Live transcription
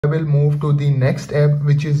will move to the next app,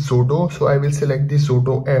 which is XODO. So I will select the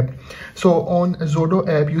XODO app. So on XODO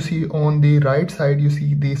app, you see on the right side, you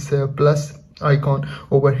see this plus icon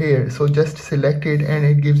over here. So just select it and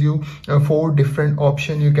it gives you 4 different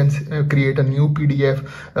options. You can create a new PDF,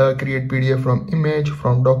 create PDF from image,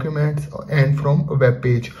 from documents, and from web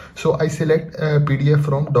page. So I select PDF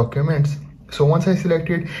from documents. So once I select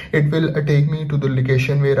it, it will take me to the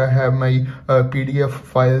location where I have my PDF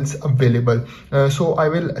files available. So I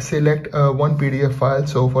will select one PDF file.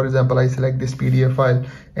 So for example, I select this PDF file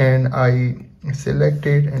and I select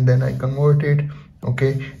it and then I convert it.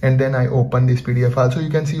 Okay, and then I open this PDF file. So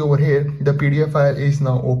you can see over here, the PDF file is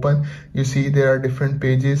now open. You see there are different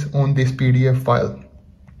pages on this PDF file.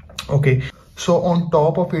 Okay, so on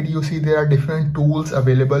top of it, you see there are different tools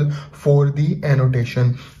available for the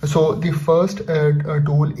annotation. So the first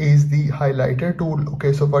tool is the highlighter tool.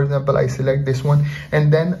 Okay, so for example, I select this one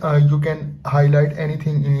and then you can highlight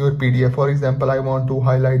anything in your PDF. For example, I want to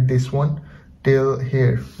highlight this one till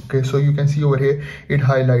here. Okay, so you can see over here it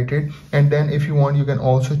highlighted, and then if you want, you can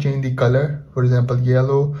also change the color. For example,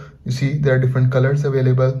 yellow. You see there are different colors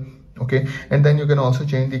available. Okay, and then you can also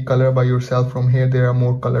change the color by yourself. From here there are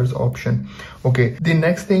more colors option. Okay, the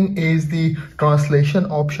next thing is the translation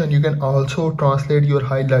option. You can also translate your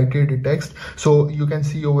highlighted text. So you can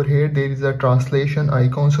see over here there is a translation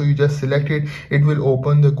icon. So you just select it, it will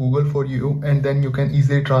open the Google for you, and then you can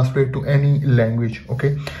easily translate to any language.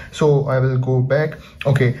 Okay, so I will go back.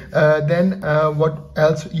 Okay, then what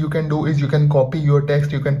else you can do is you can copy your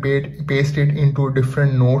text, you can paste it into a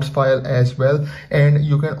different notes file as well, and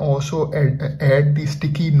you can also add the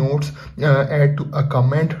sticky notes, add to a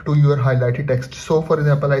comment to your highlighted text. So for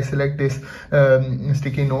example, I select this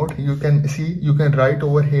sticky note. You can see, you can write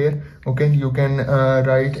over here. Okay, you can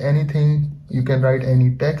write anything, you can write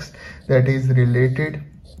any text that is related.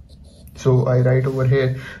 So I write over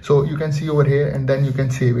here, so you can see over here, and then you can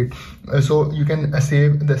save it. So you can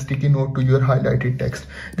save the sticky note to your highlighted text.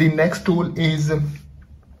 The next tool is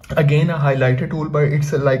again a highlighter tool, but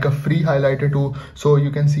it's like a free highlighter tool. So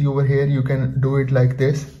you can see over here, you can do it like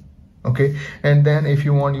this. Okay, and then if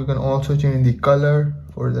you want, you can also change the color,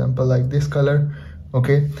 for example like this color.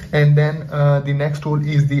 Okay, and then the next tool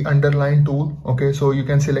is the underline tool. Okay, so you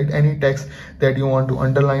can select any text that you want to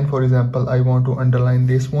underline. For example, I want to underline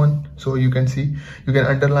this one. So you can see, you can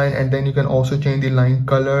underline, and then you can also change the line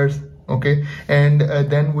colors. Okay, and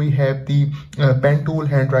then we have the pen tool,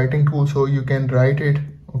 handwriting tool. So you can write it.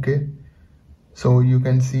 Okay, so you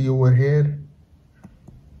can see over here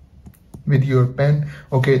with your pen.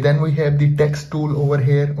 Okay, then we have the text tool over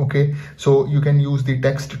here. Okay, so you can use the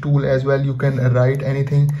text tool as well. You can write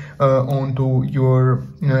anything onto your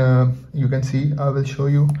you can see, I will show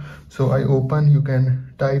you. So I open, you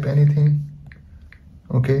can type anything.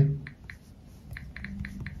 Okay,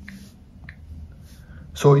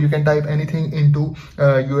 so you can type anything into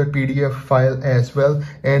your PDF file as well.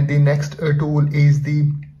 And the next tool is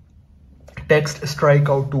the text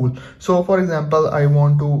strikeout tool. So for example, I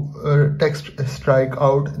want to text strike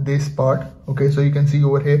out this part. Okay, so you can see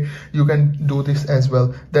over here, you can do this as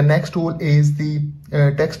well. The next tool is the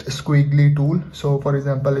text squiggly tool. So for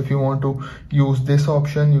example, if you want to use this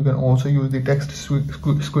option, you can also use the text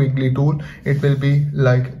squiggly tool. It will be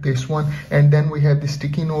like this one. And then we have the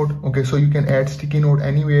sticky note. Okay, so you can add sticky note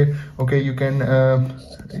anywhere. Okay, you can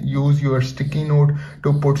use your sticky note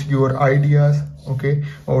to put your ideas, okay,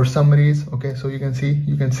 or summaries. Okay, so you can see,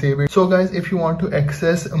 you can save it. So guys, if you want to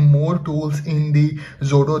access more tools in the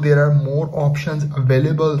XODO, there are more options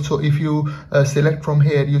available. So if you select from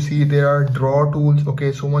here, you see there are draw tools.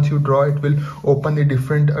 Okay, so once you draw, it will open the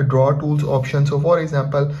different draw tools option. So for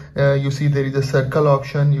example, you see there is a circle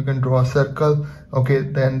option. You can draw a circle. Okay,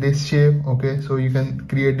 then this shape. Okay, so you can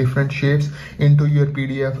create different shapes into your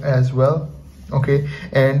PDF as well. Okay,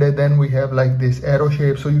 and then we have like this arrow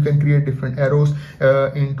shape, so you can create different arrows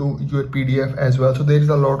into your PDF as well. So there is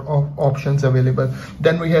a lot of options available.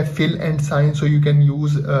 Then we have fill and sign, so you can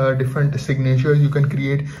use different signatures. You can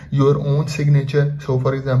create your own signature. So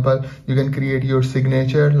for example, you can create your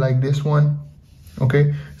signature like this one.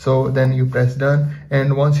 Okay, so then you press done,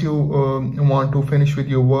 and once you want to finish with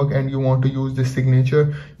your work and you want to use this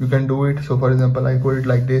signature, you can do it. So for example, I put it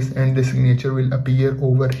like this, and the signature will appear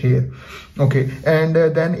over here. Okay, and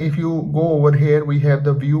then if you go over here, we have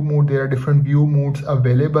the view mode. There are different view modes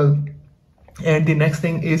available. And the next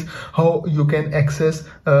thing is how you can access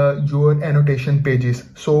your annotation pages.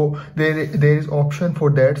 So there is option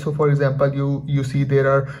for that. So for example, you see there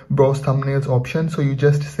are browse thumbnails option, so you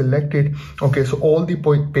just select it. Okay, so all the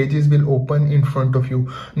pages will open in front of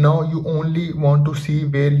you. Now you only want to see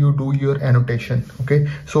where you do your annotation. Okay,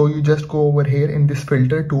 so you just go over here in this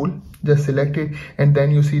filter tool, just select it, and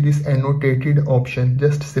then you see this annotated option,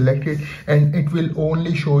 just select it, and it will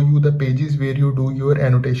only show you the pages where you do your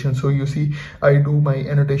annotation. So you see I do my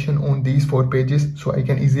annotation on these 4 pages, so I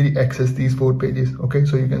can easily access these 4 pages. Okay,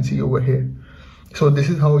 so you can see over here. So this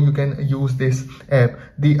is how you can use this app.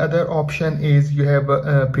 The other option is you have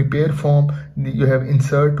a prepare form, you have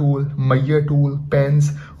insert tool, Maya tool,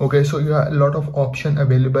 pens. Okay, so you have a lot of option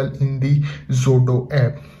available in the XODO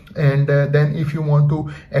app. And then if you want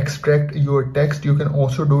to extract your text, you can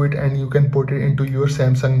also do it, and you can put it into your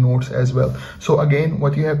Samsung Notes as well. So again,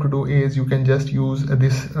 what you have to do is you can just use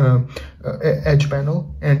this edge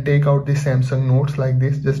panel and take out the Samsung Notes like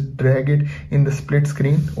this, just drag it in the split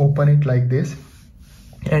screen, open it like this,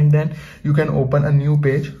 and then you can open a new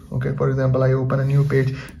page. Okay, for example, I open a new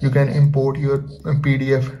page. You can import your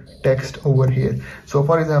PDF text over here. So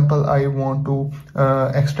for example, I want to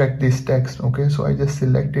extract this text. Okay, so I just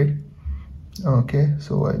select it. Okay,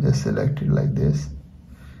 so I just select it like this,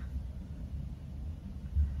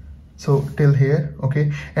 so till here.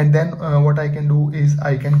 Okay, and then what I can do is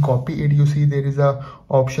I can copy it. You see there is a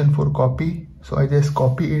option for copy, so I just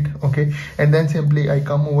copy it. Okay, and then simply I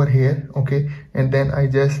come over here. Okay, and then I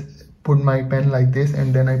just put my pen like this,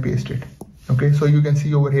 and then I paste it. Okay, so you can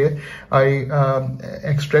see over here I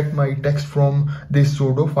extract my text from this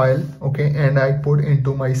XODO file. Okay, and I put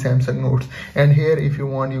into my Samsung Notes. And here, if you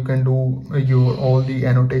want, you can do your all the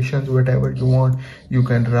annotations, whatever you want, you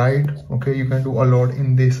can write. Okay, you can do a lot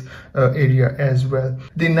in this area as well.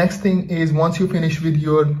 The next thing is, once you finish with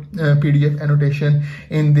your PDF annotation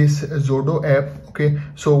in this XODO app, okay,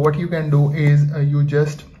 so what you can do is you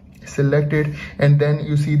just select it, and then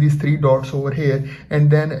you see these 3 dots over here,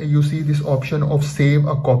 and then you see this option of save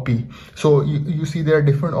a copy. So you see there are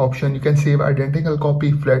different options. You can save identical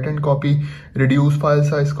copy, flattened copy, reduce file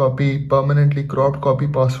size copy, permanently cropped copy,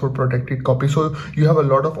 password protected copy. So you have a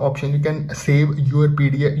lot of options. You can save your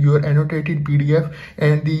PDF, your annotated PDF,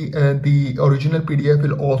 and the original PDF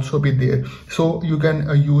will also be there. So you can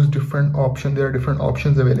use different options. There are different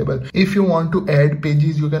options available. If you want to add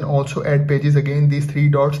pages, you can also add pages. Again, these 3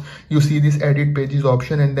 dots, you see this edit pages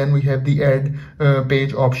option, and then we have the add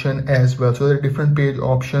page option as well. So there are different page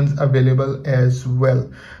options available as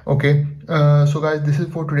well. Okay, so guys, this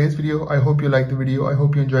is for today's video. I hope you like the video. I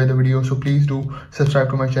hope you enjoyed the video. So please do subscribe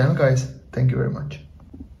to my channel, guys. Thank you very much.